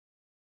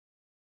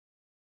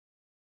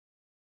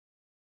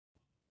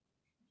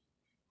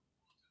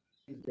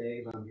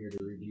Dave. I'm here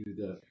to review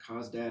the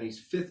CosDaddy's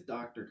 5th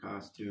Doctor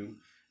costume.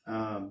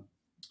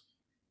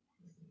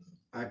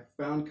 I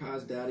found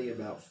CosDaddy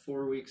about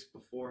 4 weeks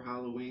before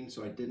Halloween,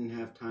 so I didn't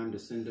have time to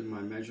send in my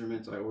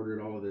measurements. I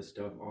ordered all of this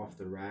stuff off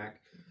the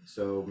rack,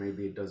 so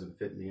maybe it doesn't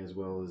fit me as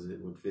well as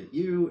it would fit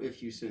you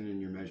if you send in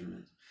your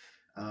measurements.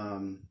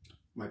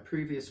 My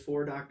previous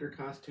 4 Doctor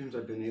costumes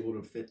I've been able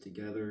to fit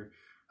together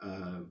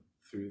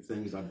through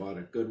things I bought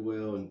at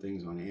Goodwill and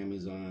things on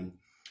Amazon.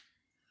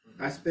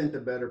 I spent the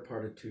better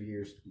part of 2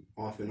 years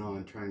off and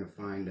on trying to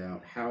find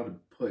out how to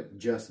put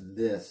just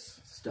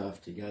this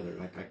stuff together.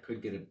 Like, I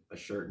could get a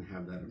shirt and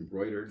have that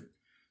embroidered.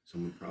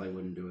 Someone probably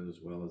wouldn't do it as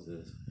well as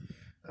this.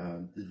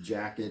 The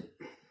jacket,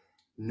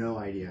 no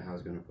idea how I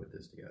was going to put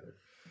this together.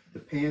 The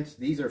pants,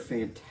 these are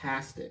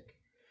fantastic.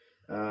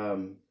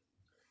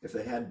 If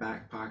they had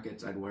back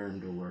pockets, I'd wear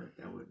them to work.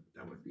 That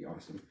would be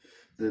awesome.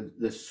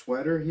 The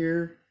sweater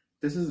here,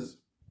 this is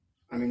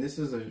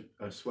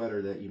a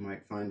sweater that you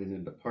might find in a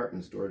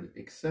department store,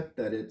 except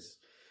that it's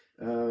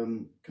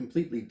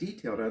completely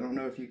detailed. I don't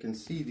know if you can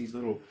see these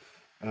little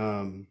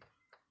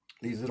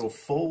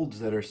folds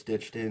that are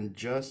stitched in,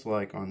 just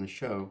like on the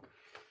show.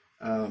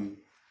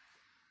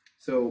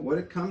 So what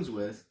it comes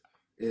with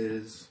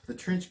is the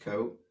trench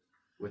coat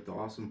with the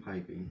awesome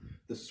piping,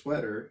 the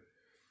sweater,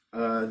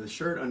 the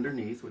shirt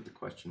underneath with the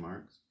question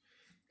marks,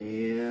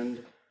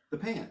 and the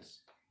pants.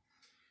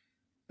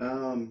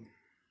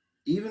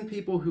 Even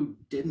people who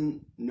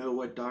didn't know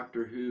what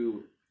Doctor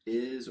Who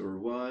is or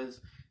was,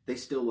 they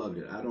still loved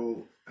it.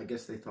 I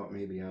guess they thought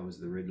maybe I was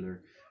the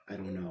Riddler. I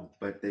don't know.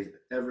 But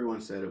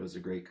everyone said it was a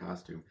great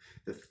costume.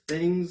 The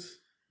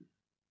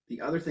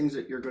other things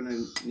that you're going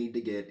to need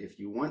to get if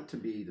you want to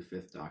be the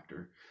 5th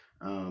Doctor,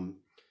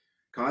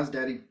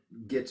 CosDaddy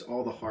gets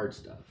all the hard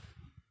stuff.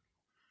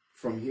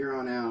 From here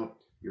on out,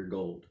 you're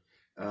gold.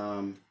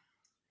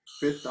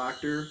 5th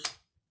Doctor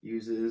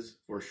uses,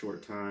 for a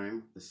short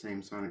time, the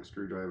same sonic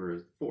screwdriver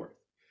as the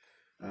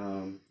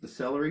 4th. The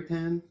celery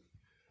pen,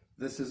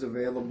 this is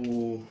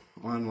available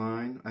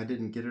online. I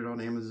didn't get it on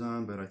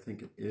Amazon, but I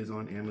think it is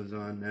on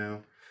Amazon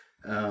now.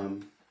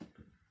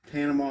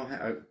 Panama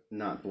hat,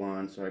 not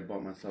blonde, so I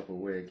bought myself a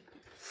wig.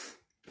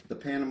 The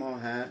Panama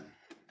hat,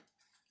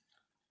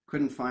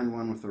 couldn't find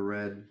one with a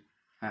red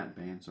hat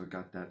band, so I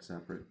got that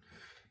separate.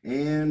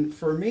 And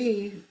for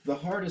me, the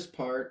hardest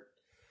part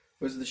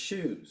was the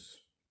shoes.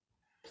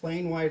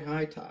 Plain white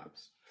high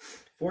tops.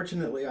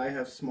 Fortunately, I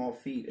have small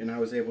feet, and I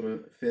was able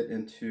to fit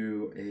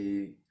into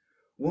a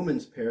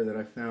woman's pair that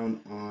I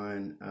found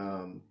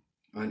on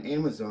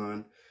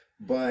Amazon.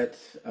 But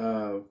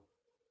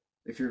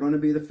if you're going to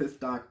be the 5th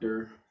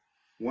Doctor,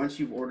 once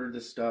you've ordered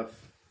the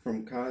stuff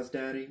from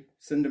CosDaddy,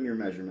 send them your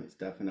measurements,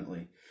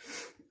 definitely.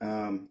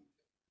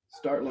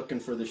 Start looking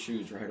for the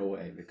shoes right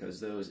away, because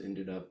those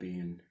ended up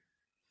being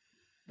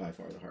by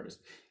far the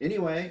hardest.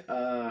 Anyway,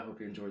 I hope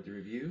you enjoyed the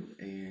review,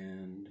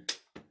 and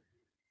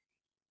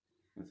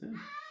that's it.